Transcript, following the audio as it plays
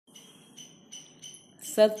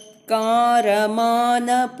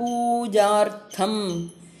सत्कारमानपूजार्थं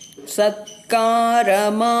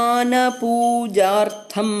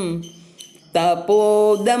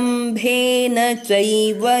तपोदम्भेन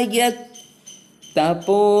चैव यत्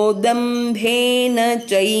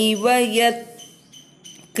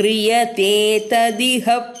क्रियते तदिह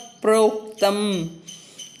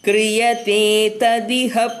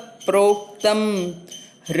प्रोक्तं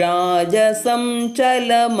राजसं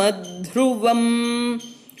चलमध्रुवम्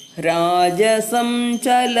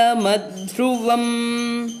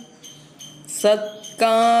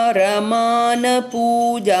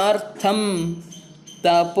सत्कारमानपूजार्थं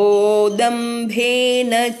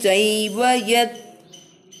तपोदम्भेन चैव यत्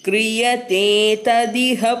क्रियते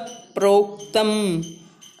तदिह प्रोक्तं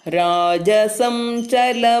राजसं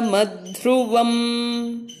चलमध्रुवम्।